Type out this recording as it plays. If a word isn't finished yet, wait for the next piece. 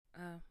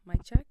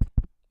Mic check.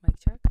 Mic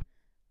check.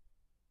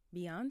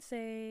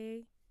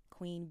 Beyonce.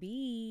 Queen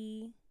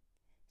Bee.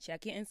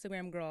 Check your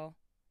Instagram, girl.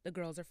 The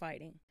girls are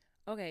fighting.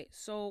 Okay,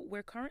 so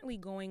we're currently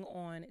going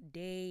on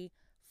day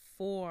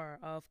 4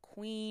 of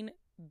Queen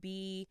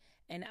Bee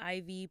and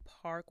Ivy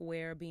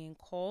Parkware being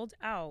called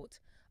out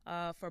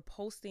for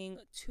posting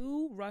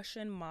two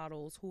Russian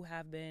models who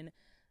have been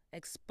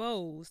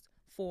exposed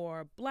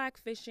for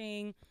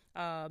blackfishing,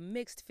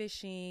 mixed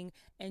fishing,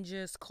 and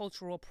just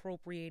cultural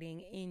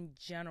appropriating in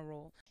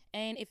general.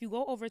 And if you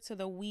go over to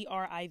the We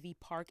Are Ivy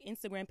Park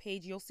Instagram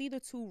page, you'll see the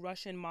two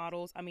Russian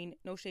models. I mean,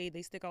 no shade,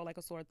 they stick out like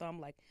a sore thumb.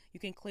 Like you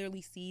can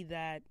clearly see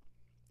that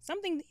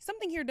something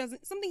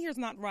here's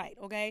not right,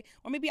 okay?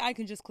 Or maybe I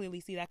can just clearly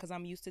see that because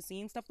I'm used to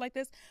seeing stuff like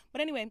this. But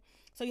anyway,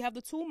 so you have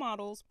the two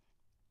models.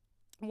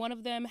 One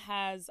of them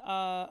has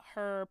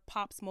her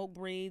Pop Smoke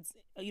braids,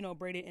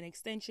 braided in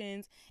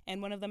extensions, and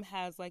one of them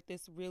has like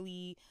this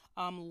really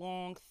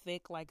long,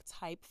 thick, like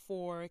type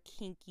 4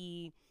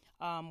 kinky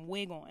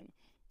wig on.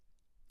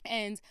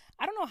 And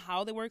I don't know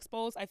how they were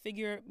exposed. I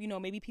figure,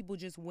 maybe people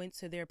just went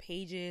to their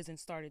pages and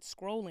started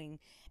scrolling.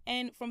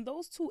 And from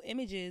those two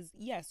images,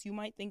 yes, you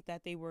might think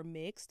that they were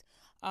mixed.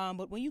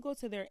 But when you go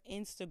to their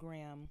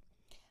Instagram,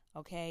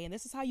 okay, and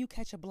this is how you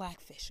catch a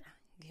blackfisher.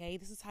 Okay,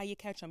 this is how you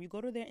catch them. You go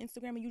to their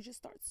Instagram and you just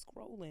start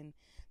scrolling.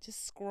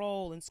 Just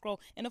scroll and scroll.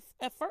 And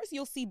at first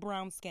you'll see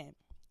brown skin.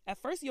 At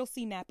first you'll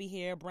see nappy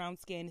hair, brown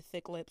skin,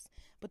 thick lips.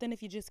 But then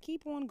if you just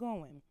keep on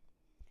going,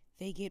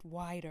 they get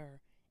wider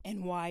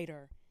and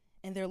wider.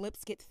 And their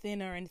lips get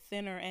thinner and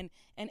thinner.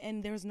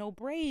 And there's no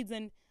braids.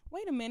 And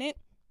wait a minute.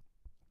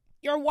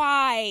 You're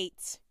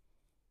white.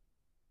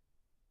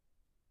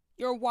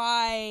 You're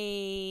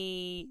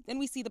white. Then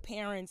we see the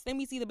parents. Then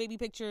we see the baby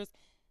pictures.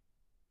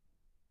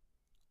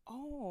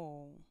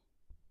 Oh,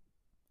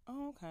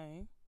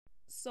 okay.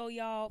 So,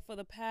 y'all, for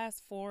the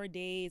past 4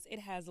 days, it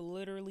has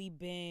literally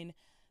been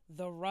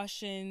the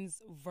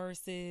Russians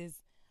versus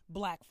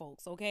black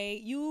folks, okay?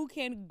 You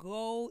can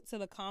go to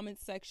the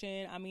comments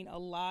section. I mean, a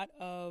lot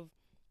of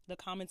the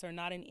comments are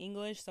not in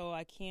English, so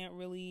I can't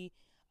really,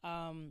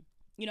 I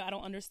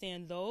don't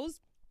understand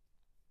those.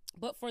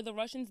 But for the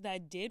Russians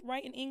that did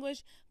write in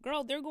English,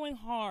 girl, they're going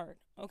hard,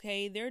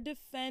 okay? They're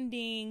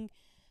defending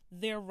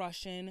their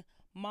Russian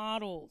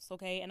models,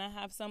 okay? And I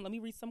have let me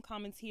read some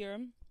comments here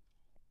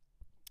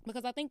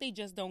because I think they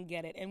just don't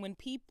get it. And when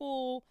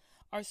people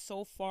are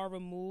so far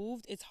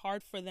removed, it's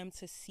hard for them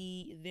to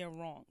see their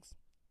wrongs.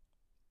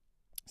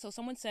 So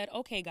someone said,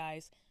 okay,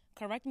 guys,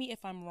 correct me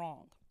if I'm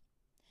wrong.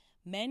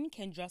 Men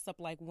can dress up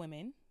like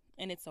women,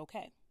 and it's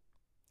okay.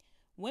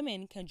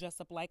 Women can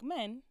dress up like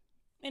men,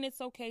 and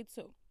it's okay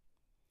too.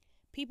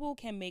 People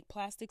can make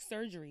plastic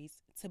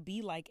surgeries to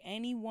be like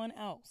anyone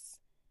else.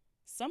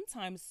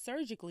 Sometimes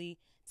surgically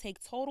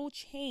take total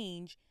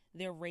change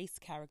their race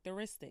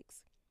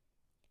characteristics.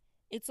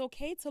 It's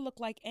okay to look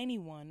like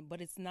anyone,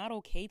 but it's not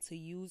okay to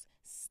use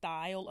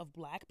style of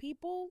black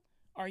people?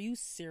 Are you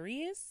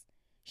serious?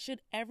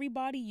 Should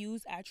everybody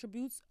use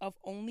attributes of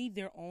only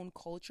their own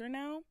culture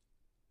now?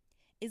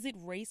 Is it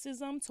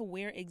racism to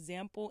wear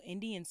example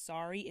Indian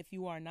sari if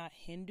you are not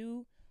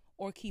Hindu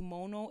or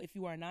kimono if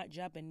you are not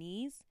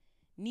Japanese?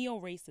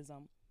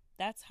 Neo-racism.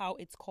 That's how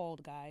it's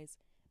called, guys.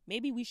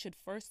 Maybe we should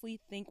firstly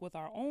think with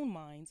our own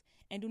minds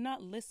and do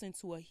not listen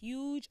to a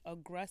huge,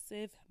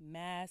 aggressive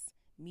mass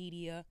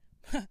media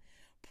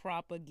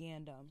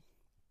propaganda.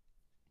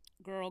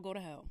 Girl, go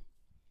to hell.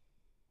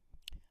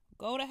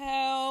 Go to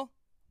hell.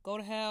 Go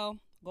to hell.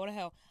 Go to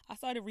hell. I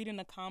started reading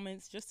the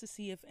comments just to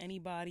see if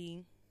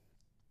anybody,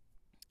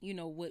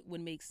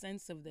 would make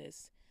sense of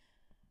this.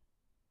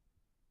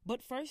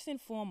 But first and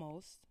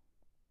foremost,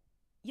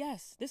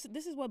 yes, this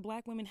is what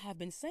black women have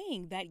been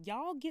saying, that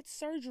y'all get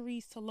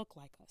surgeries to look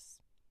like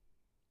us.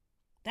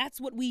 That's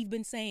what we've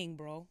been saying,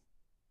 bro.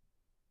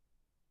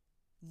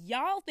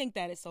 Y'all think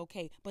that it's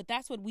okay, but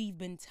that's what we've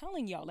been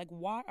telling y'all. Like,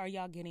 why are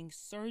y'all getting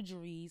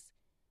surgeries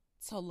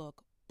to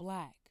look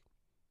black?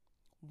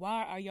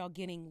 Why are y'all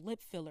getting lip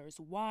fillers?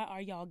 Why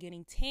are y'all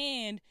getting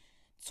tanned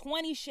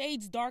 20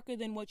 shades darker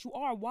than what you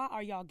are? Why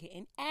are y'all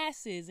getting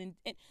asses? And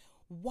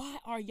why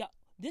are y'all...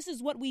 This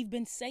is what we've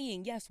been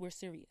saying. Yes, we're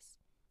serious.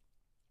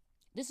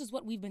 This is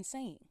what we've been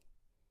saying.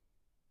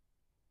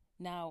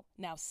 Now,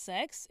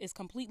 sex is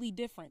completely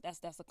different.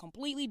 That's a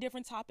completely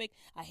different topic.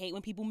 I hate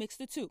when people mix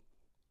the two.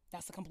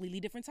 That's a completely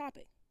different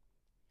topic.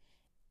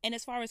 And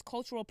as far as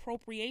cultural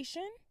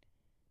appropriation,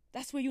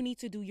 that's where you need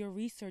to do your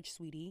research,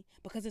 sweetie,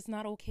 because it's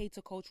not okay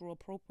to cultural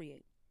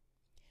appropriate.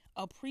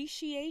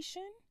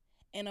 Appreciation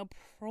and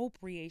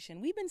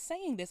appropriation. We've been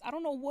saying this. I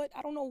don't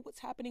know what's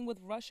happening with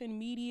Russian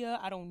media.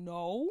 I don't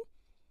know.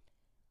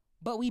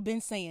 But we've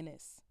been saying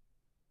this.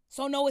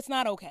 So no, it's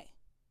not okay.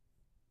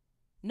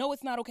 No,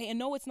 it's not okay. And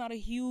no, it's not a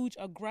huge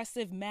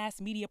aggressive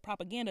mass media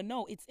propaganda.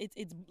 No,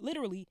 it's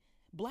literally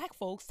black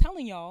folks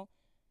telling y'all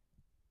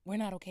we're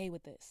not okay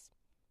with this.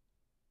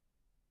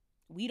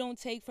 We don't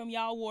take from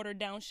y'all watered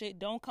down shit.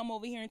 Don't come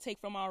over here and take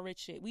from our rich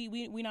shit. We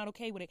not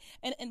okay with it.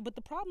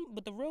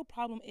 But the real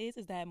problem is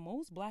that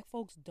most black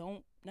folks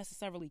don't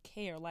necessarily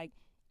care. Like,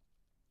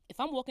 If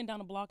I'm walking down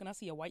the block and I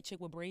see a white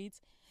chick with braids,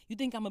 you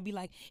think I'm going to be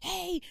like,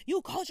 hey,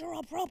 you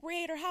cultural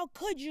appropriator, how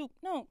could you?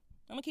 No,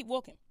 I'm going to keep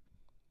walking.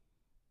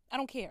 I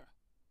don't care.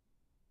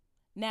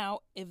 Now,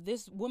 if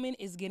this woman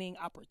is getting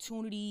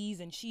opportunities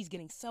and she's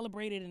getting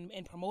celebrated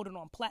and promoted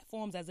on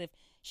platforms as if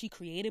she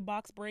created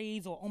box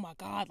braids, or, oh my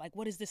God, like,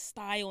 what is this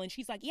style? And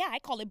she's like, yeah, I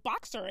call it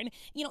boxer. And,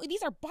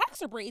 these are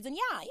boxer braids. And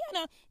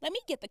no, let me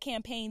get the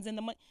campaigns and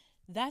the money.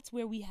 That's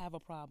where we have a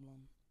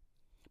problem.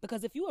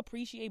 Because if you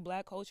appreciate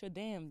black culture,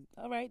 damn,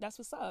 all right, that's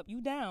what's up.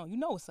 You down. You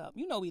know what's up.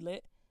 You know we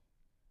lit.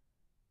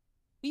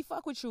 We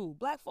fuck with you.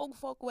 Black folk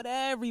fuck with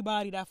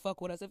everybody that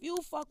fuck with us. If you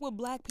fuck with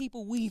black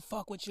people, we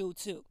fuck with you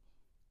too.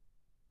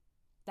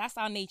 That's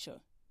our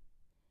nature.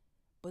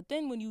 But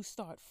then when you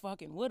start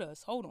fucking with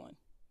us, hold on.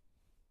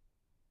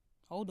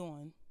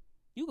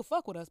 You can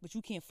fuck with us, but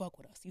you can't fuck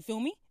with us. You feel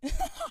me? Make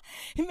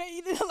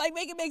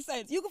it make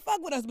sense. You can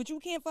fuck with us, but you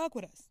can't fuck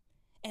with us.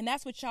 And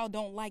that's what y'all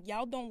don't like.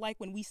 Y'all don't like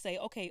when we say,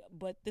 okay,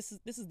 but this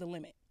is the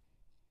limit.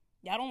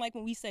 Y'all don't like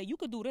when we say you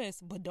could do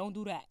this, but don't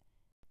do that.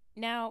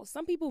 Now,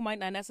 some people might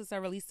not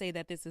necessarily say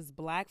that this is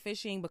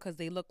blackfishing because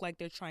they look like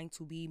they're trying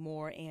to be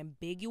more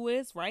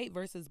ambiguous, right,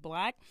 versus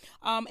black.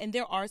 And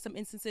there are some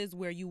instances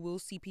where you will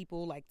see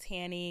people like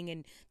tanning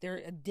and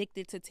they're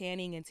addicted to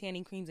tanning and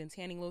tanning creams and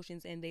tanning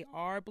lotions, and they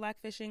are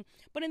blackfishing.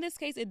 But in this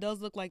case, it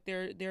does look like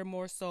they're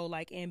more so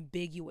like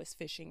ambiguous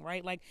fishing,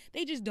 right? Like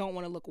they just don't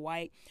want to look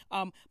white.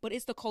 But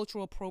it's the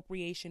cultural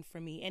appropriation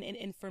for me.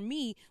 And for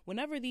me,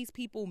 whenever these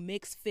people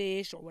mix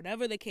fish or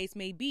whatever the case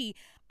may be,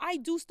 I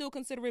do still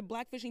consider it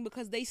blackfishing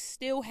because they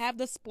still have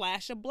the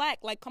splash of black.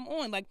 Like, come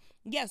on. Like,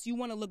 yes, you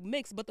want to look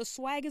mixed, but the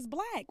swag is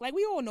black. Like,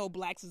 we all know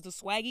blacks is the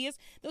swaggiest.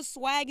 The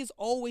swag is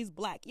always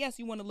black. Yes,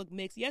 you want to look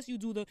mixed. Yes, you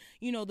do the,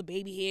 the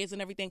baby hairs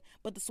and everything,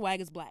 but the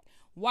swag is black.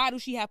 Why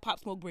does she have Pop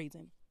Smoke braids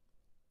in?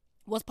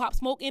 Was Pop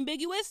Smoke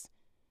ambiguous?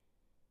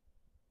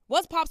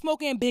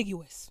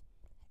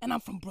 And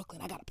I'm from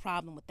Brooklyn. I got a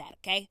problem with that,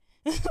 okay?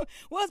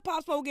 Was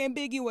Pop Smoke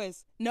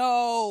ambiguous?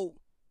 No.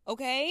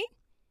 Okay?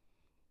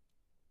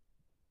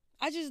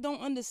 I just don't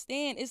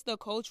understand. It's the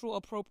cultural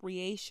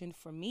appropriation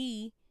for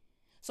me.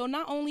 So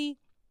not only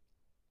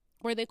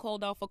were they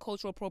called out for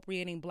cultural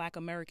appropriating Black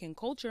American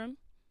culture,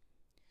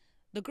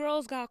 the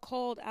girls got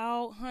called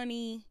out,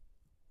 honey.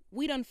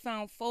 We done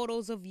found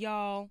photos of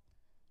y'all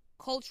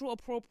cultural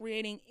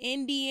appropriating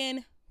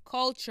Indian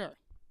culture.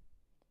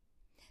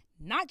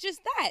 Not just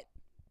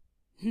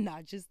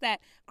that.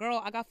 Girl,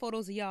 I got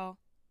photos of y'all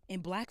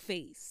in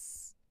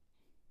blackface.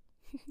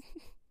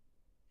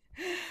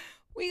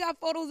 We got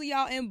photos of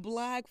y'all in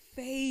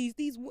blackface.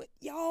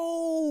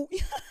 Yo,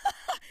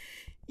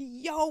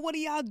 what are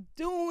y'all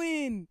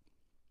doing?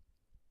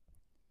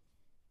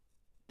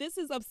 This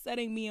is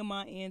upsetting me and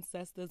my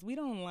ancestors. We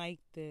don't like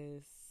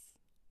this.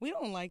 We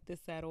don't like this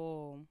at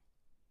all.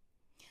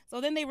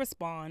 So then they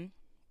respond.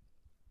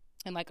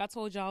 And like I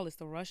told y'all, it's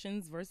the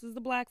Russians versus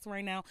the blacks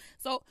right now.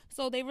 So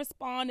they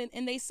respond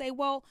and they say,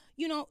 well,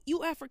 you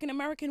African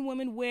American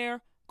women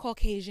wear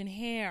Caucasian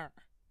hair.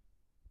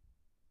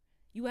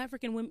 You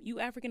African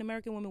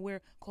American women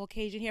wear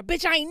Caucasian hair.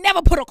 Bitch, I ain't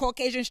never put a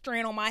Caucasian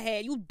strand on my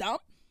head. You dumb?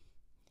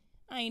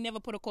 I ain't never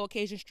put a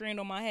Caucasian strand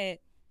on my head.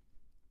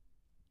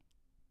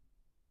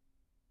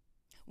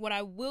 What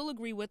I will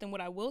agree with and what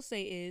I will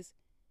say is,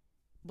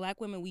 black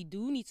women, we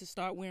do need to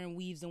start wearing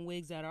weaves and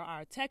wigs that are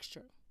our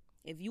texture.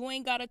 If you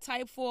ain't got a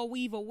type 4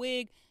 weave or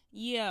wig,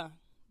 yeah,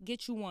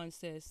 get you one,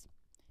 sis.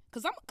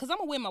 Cause I'm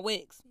gonna wear my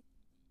wigs.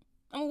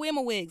 I'm going to wear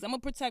my wigs. I'm going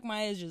to protect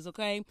my edges,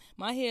 okay?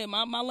 My hair,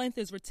 my length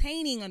is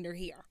retaining under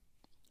here.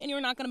 And you're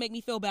not going to make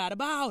me feel bad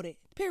about it,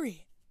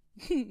 period.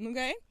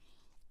 Okay?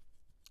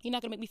 You're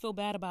not going to make me feel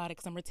bad about it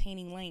because I'm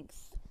retaining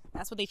length.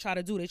 That's what they try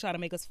to do. They try to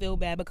make us feel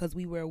bad because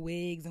we wear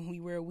wigs and we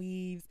wear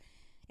weaves.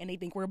 And they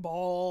think we're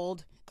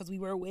bald because we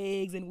wear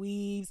wigs and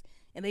weaves.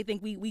 And they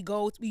think we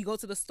go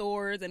to the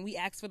stores and we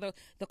ask for the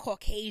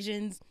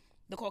Caucasian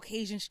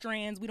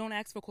strands. We don't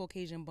ask for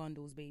Caucasian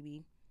bundles,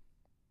 baby.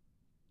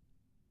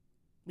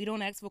 We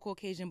don't ask for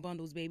Caucasian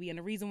bundles, baby. And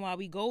the reason why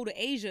we go to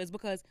Asia is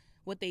because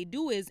what they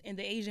do is in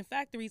the Asian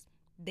factories,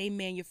 they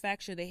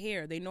manufacture the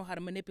hair. They know how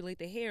to manipulate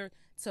the hair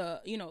to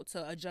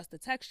adjust the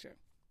texture.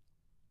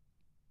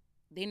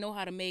 They know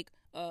how to make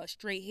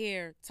straight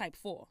hair type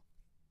 4.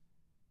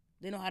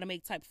 They know how to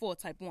make type 4,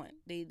 type 1.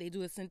 They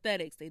do the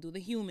synthetics. They do the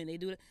human. They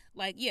do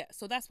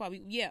so that's why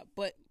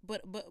but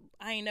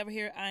I ain't never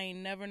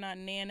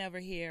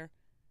hear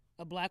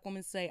a black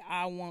woman say,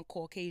 I want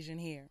Caucasian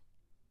hair.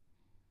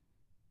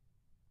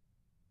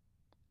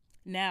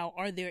 Now,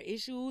 are there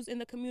issues in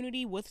the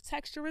community with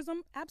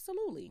texturism?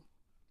 Absolutely.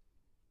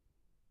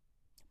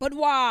 But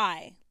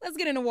why? Let's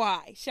get into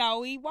why,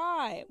 shall we?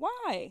 Why?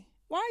 Why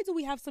do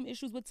we have some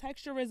issues with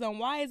texturism?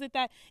 Why is it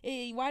that,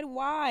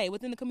 why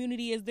within the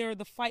community is there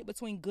the fight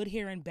between good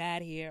hair and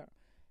bad hair?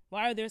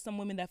 Why are there some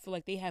women that feel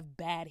like they have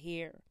bad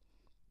hair?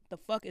 The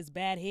fuck is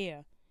bad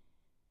hair?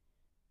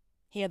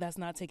 Hair that's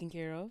not taken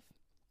care of.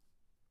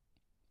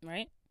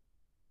 Right?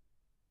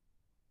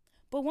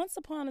 But once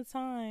upon a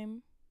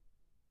time,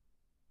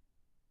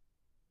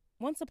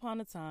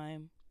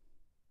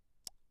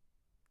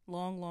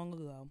 long, long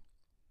ago,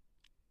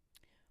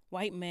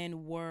 white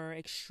men were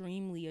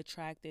extremely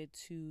attracted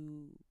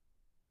to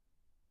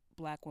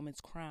black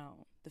women's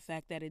crown. The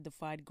fact that it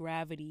defied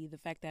gravity, the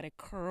fact that it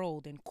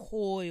curled and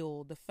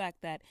coiled, the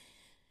fact that,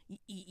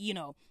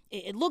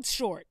 it looked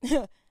short,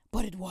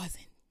 but it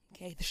wasn't.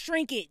 Okay, the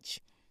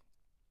shrinkage.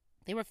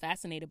 They were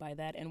fascinated by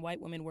that, and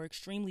white women were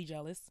extremely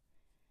jealous.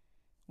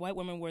 White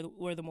women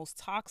were the most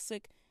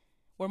toxic,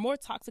 were more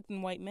toxic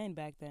than white men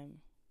back then.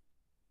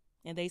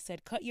 And they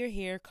said, cut your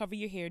hair, cover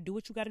your hair, do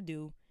what you got to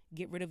do,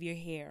 get rid of your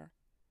hair.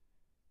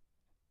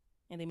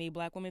 And they made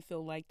black women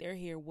feel like their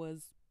hair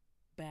was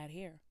bad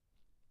hair.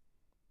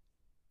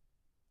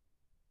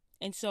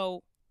 And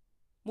so,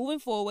 moving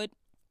forward,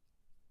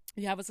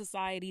 you have a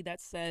society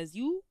that says,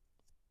 you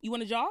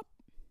want a job?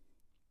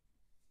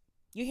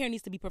 Your hair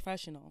needs to be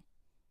professional.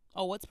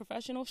 Oh, what's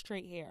professional?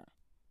 Straight hair.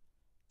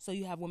 So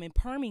you have women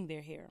perming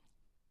their hair,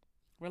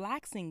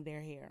 relaxing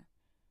their hair,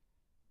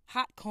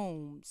 hot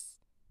combs,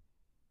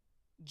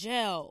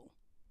 gel,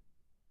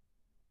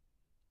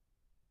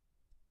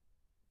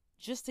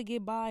 just to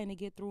get by and to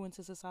get through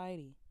into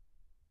society.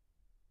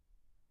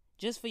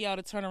 Just for y'all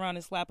to turn around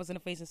and slap us in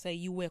the face and say,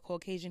 you wear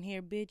Caucasian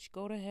hair, bitch,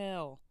 go to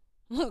hell.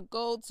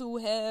 Go to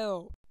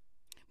hell.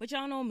 But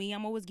y'all know me,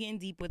 I'm always getting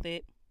deep with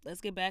it. Let's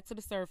get back to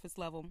the surface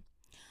level.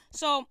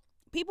 So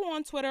people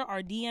on Twitter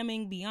are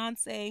DMing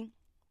Beyonce.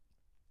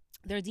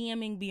 They're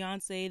DMing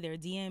Beyonce. They're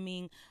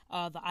DMing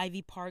the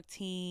Ivy Park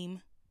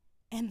team.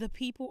 And the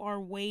people are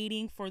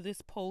waiting for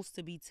this post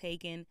to be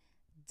taken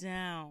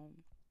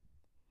down.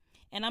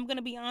 And I'm going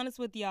to be honest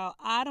with y'all.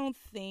 I don't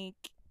think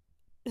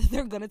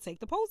they're going to take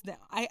the post down.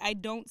 I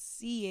don't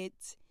see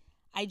it.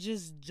 I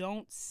just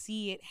don't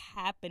see it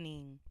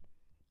happening.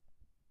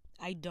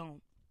 I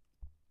don't.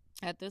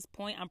 At this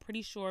point, I'm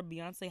pretty sure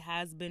Beyonce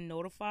has been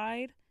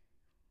notified.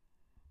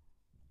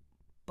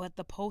 But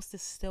the post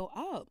is still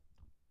up.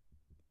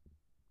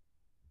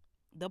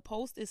 The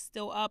post is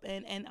still up.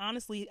 And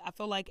honestly, I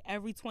feel like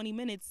every 20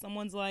 minutes,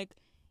 someone's like,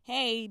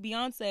 hey,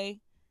 Beyonce,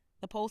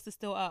 the post is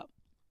still up.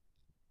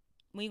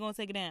 When you going to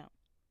take it down?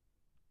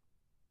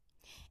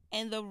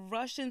 And the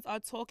Russians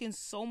are talking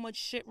so much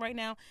shit right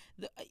now.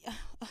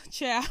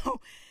 Ciao.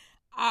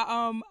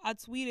 I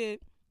tweeted,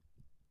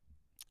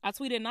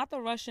 not the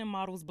Russian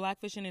models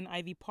blackfishing in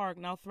Ivy Park,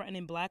 now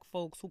threatening black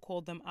folks who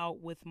called them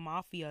out with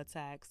mafia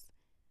attacks.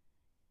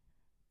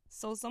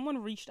 So someone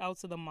reached out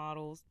to the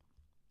models,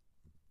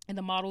 and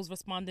the models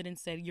responded and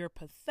said, you're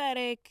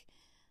pathetic.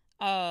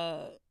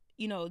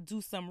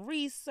 Do some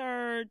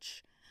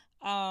research.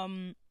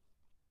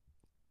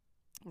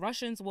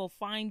 Russians will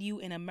find you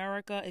in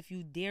America if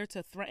you dare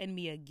to threaten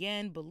me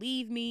again.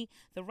 Believe me,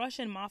 the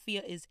Russian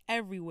mafia is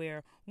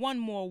everywhere. One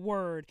more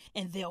word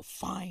and they'll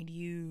find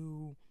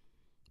you.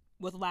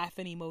 With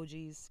laughing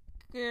emojis.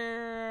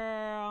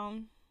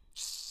 Girl.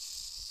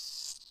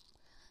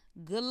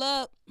 Good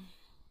luck.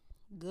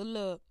 Good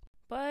luck.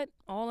 But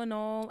all in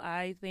all,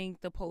 I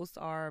think the posts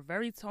are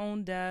very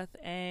tone deaf.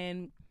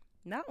 And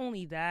not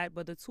only that,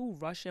 but the two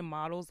Russian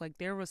models, like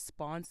their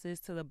responses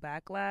to the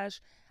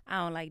backlash, I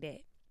don't like that.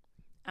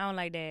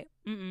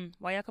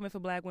 Why y'all coming for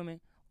black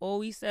women? All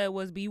we said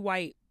was be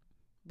white.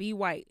 Be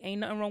white. Ain't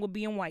nothing wrong with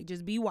being white.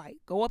 Just be white.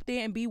 Go up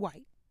there and be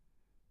white.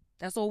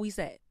 That's all we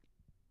said.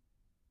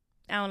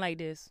 I don't like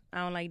this.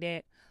 I don't like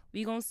that.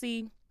 We gonna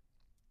see.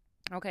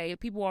 Okay, if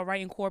people are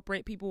writing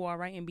corporate, people are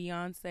writing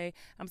Beyonce.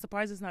 I'm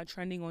surprised it's not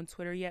trending on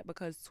Twitter yet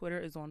because Twitter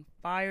is on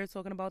fire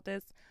talking about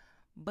this.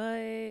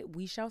 But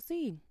we shall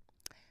see.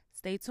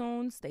 Stay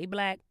tuned. Stay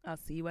black. I'll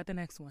see you at the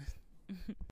next one.